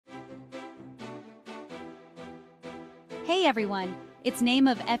Hey everyone, it's Name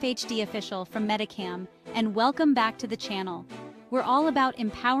of FHD Official from Medicam, and welcome back to the channel. We're all about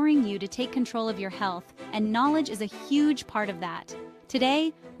empowering you to take control of your health, and knowledge is a huge part of that.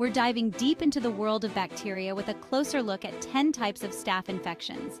 Today, we're diving deep into the world of bacteria with a closer look at 10 types of staph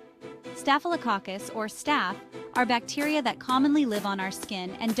infections. Staphylococcus, or staph, are bacteria that commonly live on our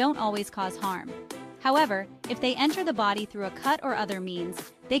skin and don't always cause harm. However, if they enter the body through a cut or other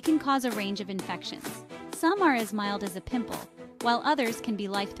means, they can cause a range of infections. Some are as mild as a pimple, while others can be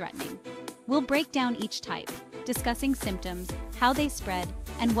life-threatening. We'll break down each type, discussing symptoms, how they spread,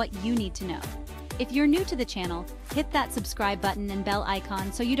 and what you need to know. If you're new to the channel, hit that subscribe button and bell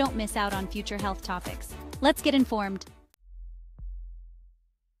icon so you don't miss out on future health topics. Let's get informed.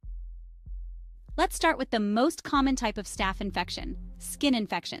 Let's start with the most common type of staph infection, skin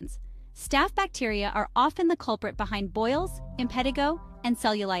infections. Staph bacteria are often the culprit behind boils, impetigo, and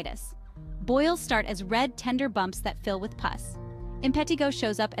cellulitis. Boils start as red, tender bumps that fill with pus. Impetigo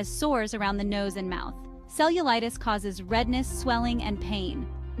shows up as sores around the nose and mouth. Cellulitis causes redness, swelling, and pain.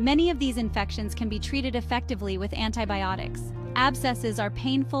 Many of these infections can be treated effectively with antibiotics. Abscesses are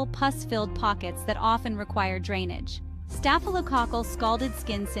painful, pus-filled pockets that often require drainage. Staphylococcal scalded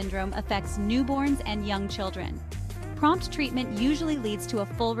skin syndrome affects newborns and young children. Prompt treatment usually leads to a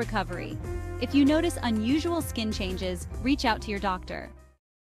full recovery. If you notice unusual skin changes, reach out to your doctor.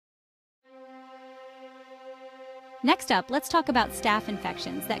 Next up, let's talk about staph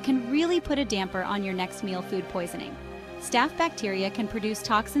infections that can really put a damper on your next meal food poisoning. Staph bacteria can produce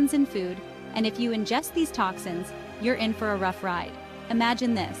toxins in food, and if you ingest these toxins, you're in for a rough ride.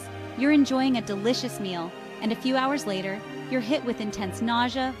 Imagine this: you're enjoying a delicious meal, and a few hours later, you're hit with intense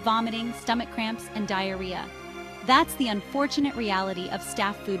nausea, vomiting, stomach cramps, and diarrhea. That's the unfortunate reality of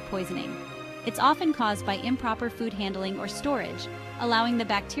staph food poisoning. It's often caused by improper food handling or storage, allowing the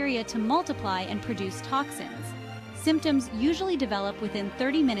bacteria to multiply and produce toxins. Symptoms usually develop within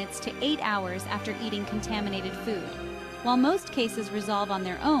 30 minutes to 8 hours after eating contaminated food. While most cases resolve on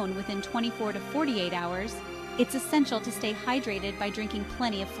their own within 24 to 48 hours, it's essential to stay hydrated by drinking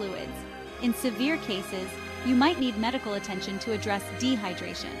plenty of fluids. In severe cases, you might need medical attention to address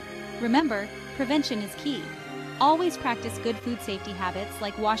dehydration. Remember, prevention is key. Always practice good food safety habits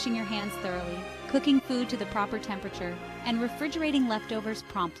like washing your hands thoroughly, cooking food to the proper temperature, and refrigerating leftovers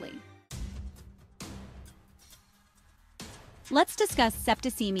promptly. Let's discuss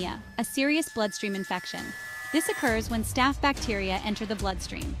septicemia, a serious bloodstream infection. This occurs when staph bacteria enter the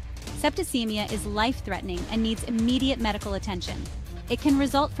bloodstream. Septicemia is life-threatening and needs immediate medical attention. It can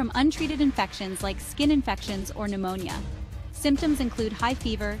result from untreated infections like skin infections or pneumonia. Symptoms include high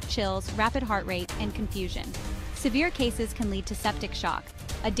fever, chills, rapid heart rate, and confusion. Severe cases can lead to septic shock,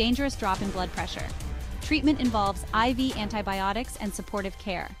 a dangerous drop in blood pressure. Treatment involves IV antibiotics and supportive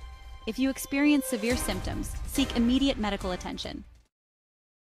care. If you experience severe symptoms, seek immediate medical attention.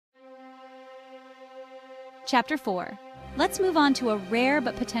 Chapter 4. Let's move on to a rare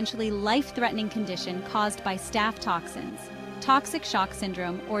but potentially life-threatening condition caused by staph toxins, toxic shock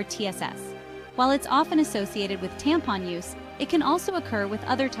syndrome, or TSS. While it's often associated with tampon use, it can also occur with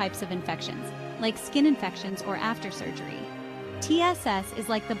other types of infections, like skin infections or after surgery. TSS is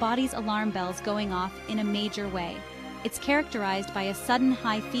like the body's alarm bells going off in a major way. It's characterized by a sudden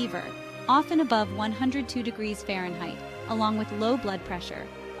high fever, often above 102 degrees Fahrenheit, along with low blood pressure,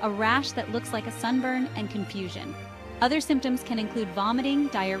 a rash that looks like a sunburn, and confusion. Other symptoms can include vomiting,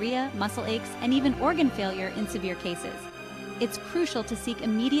 diarrhea, muscle aches, and even organ failure in severe cases. It's crucial to seek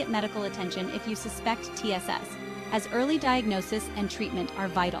immediate medical attention if you suspect TSS, as early diagnosis and treatment are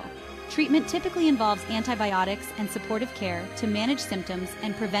vital. Treatment typically involves antibiotics and supportive care to manage symptoms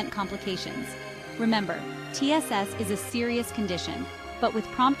and prevent complications. Remember, TSS is a serious condition, but with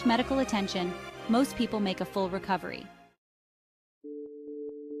prompt medical attention, most people make a full recovery.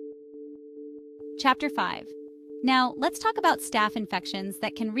 Chapter 5. Now, let's talk about staph infections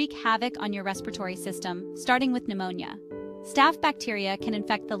that can wreak havoc on your respiratory system, starting with pneumonia. Staph bacteria can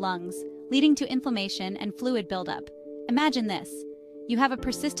infect the lungs, leading to inflammation and fluid buildup. Imagine this: you have a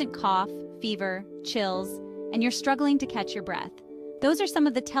persistent cough, fever, chills, and you're struggling to catch your breath. Those are some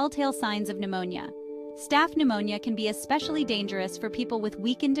of the telltale signs of pneumonia. Staph pneumonia can be especially dangerous for people with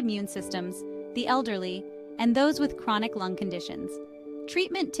weakened immune systems, the elderly, and those with chronic lung conditions.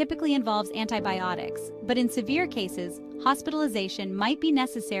 Treatment typically involves antibiotics, but in severe cases, hospitalization might be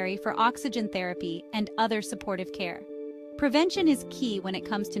necessary for oxygen therapy and other supportive care. Prevention is key when it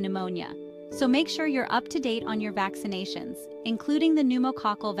comes to pneumonia, so make sure you're up to date on your vaccinations, including the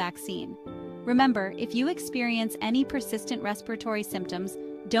pneumococcal vaccine. Remember, if you experience any persistent respiratory symptoms,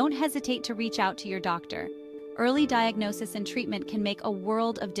 don't hesitate to reach out to your doctor. Early diagnosis and treatment can make a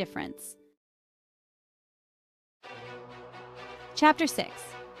world of difference. Chapter 6.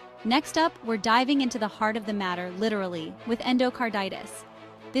 Next up, we're diving into the heart of the matter, literally, with endocarditis.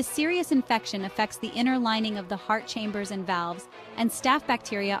 This serious infection affects the inner lining of the heart chambers and valves, and staph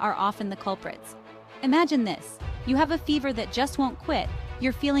bacteria are often the culprits. Imagine this. You have a fever that just won't quit,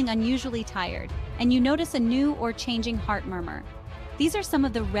 you're feeling unusually tired, and you notice a new or changing heart murmur. These are some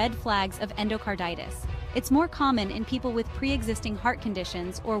of the red flags of endocarditis. It's more common in people with pre-existing heart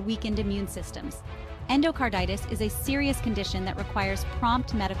conditions or weakened immune systems. Endocarditis is a serious condition that requires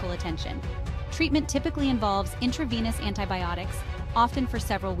prompt medical attention. Treatment typically involves intravenous antibiotics, often for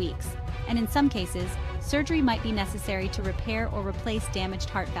several weeks, and in some cases, surgery might be necessary to repair or replace damaged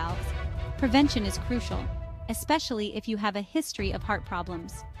heart valves. Prevention is crucial, especially if you have a history of heart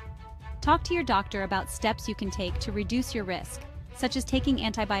problems. Talk to your doctor about steps you can take to reduce your risk, such as taking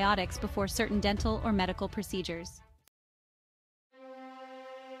antibiotics before certain dental or medical procedures.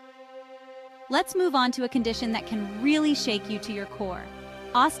 Let's move on to a condition that can really shake you to your core: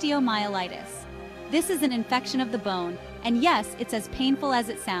 osteomyelitis. This is an infection of the bone, and yes, it's as painful as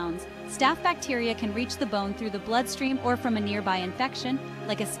it sounds. Staph bacteria can reach the bone through the bloodstream or from a nearby infection,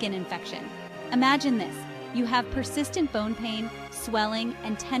 like a skin infection. Imagine this. You have persistent bone pain, swelling,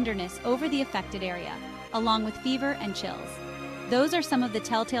 and tenderness over the affected area, along with fever and chills. Those are some of the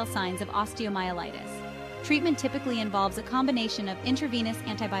telltale signs of osteomyelitis. Treatment typically involves a combination of intravenous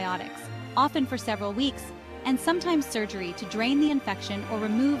antibiotics, often for several weeks, and sometimes surgery to drain the infection or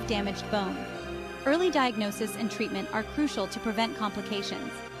remove damaged bone. Early diagnosis and treatment are crucial to prevent complications,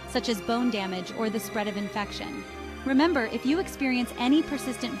 such as bone damage or the spread of infection. Remember, if you experience any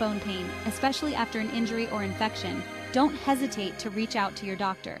persistent bone pain, especially after an injury or infection, don't hesitate to reach out to your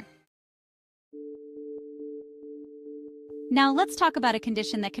doctor. Now let's talk about a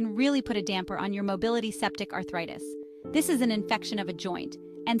condition that can really put a damper on your mobility: septic arthritis. This is an infection of a joint,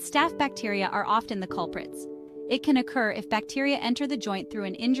 and staph bacteria are often the culprits. It can occur if bacteria enter the joint through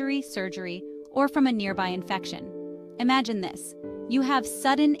an injury, surgery, or from a nearby infection. Imagine this. You have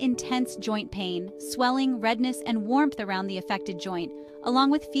sudden, intense joint pain, swelling, redness, and warmth around the affected joint, along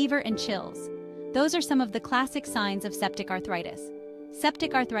with fever and chills. Those are some of the classic signs of septic arthritis.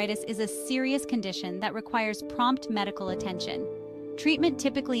 Septic arthritis is a serious condition that requires prompt medical attention. Treatment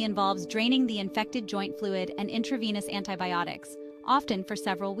typically involves draining the infected joint fluid and intravenous antibiotics, often for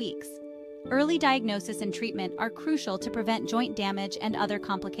several weeks. Early diagnosis and treatment are crucial to prevent joint damage and other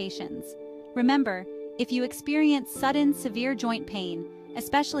complications. Remember, if you experience sudden, severe joint pain,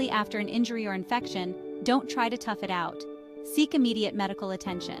 especially after an injury or infection, don't try to tough it out. Seek immediate medical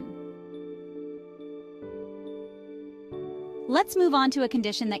attention. Let's move on to a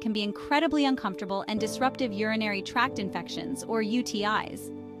condition that can be incredibly uncomfortable and disruptive: urinary tract infections, or UTIs.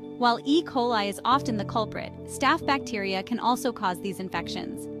 While E. coli is often the culprit, staph bacteria can also cause these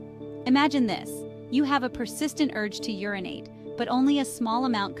infections. Imagine this. You have a persistent urge to urinate, but only a small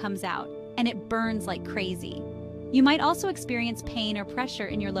amount comes out, and it burns like crazy. You might also experience pain or pressure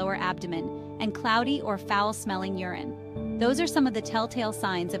in your lower abdomen and cloudy or foul-smelling urine. Those are some of the telltale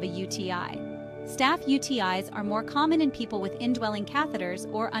signs of a UTI. Staph UTIs are more common in people with indwelling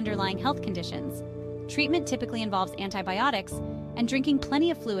catheters or underlying health conditions. Treatment typically involves antibiotics, and drinking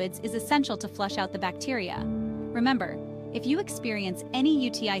plenty of fluids is essential to flush out the bacteria. Remember, if you experience any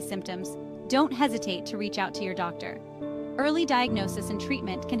UTI symptoms, don't hesitate to reach out to your doctor. Early diagnosis and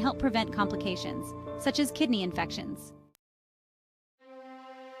treatment can help prevent complications, such as kidney infections.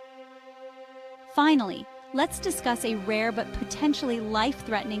 Finally, let's discuss a rare but potentially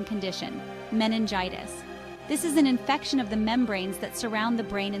life-threatening condition: meningitis. This is an infection of the membranes that surround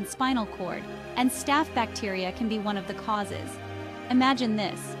the brain and spinal cord, and staph bacteria can be one of the causes. Imagine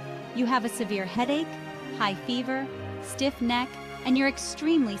this. You have a severe headache, high fever, stiff neck, and you're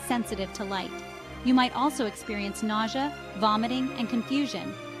extremely sensitive to light. You might also experience nausea, vomiting, and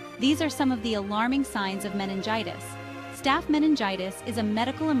confusion. These are some of the alarming signs of meningitis. Staph meningitis is a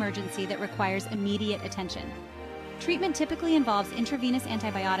medical emergency that requires immediate attention. Treatment typically involves intravenous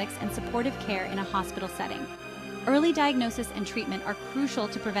antibiotics and supportive care in a hospital setting. Early diagnosis and treatment are crucial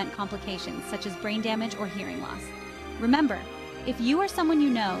to prevent complications such as brain damage or hearing loss. Remember, if you or someone you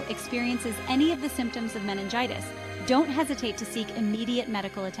know experiences any of the symptoms of meningitis, don't hesitate to seek immediate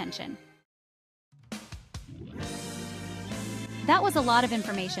medical attention. That was a lot of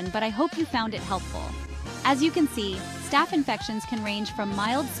information, but I hope you found it helpful. As you can see, staph infections can range from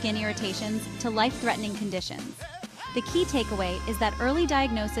mild skin irritations to life-threatening conditions. The key takeaway is that early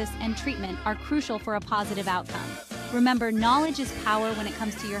diagnosis and treatment are crucial for a positive outcome. Remember, knowledge is power when it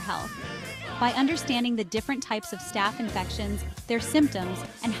comes to your health. By understanding the different types of staph infections, their symptoms,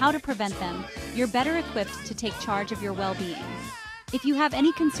 and how to prevent them, you're better equipped to take charge of your well-being. If you have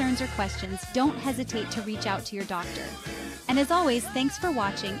any concerns or questions, don't hesitate to reach out to your doctor. And as always, thanks for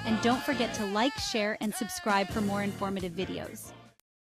watching, and don't forget to like, share, and subscribe for more informative videos.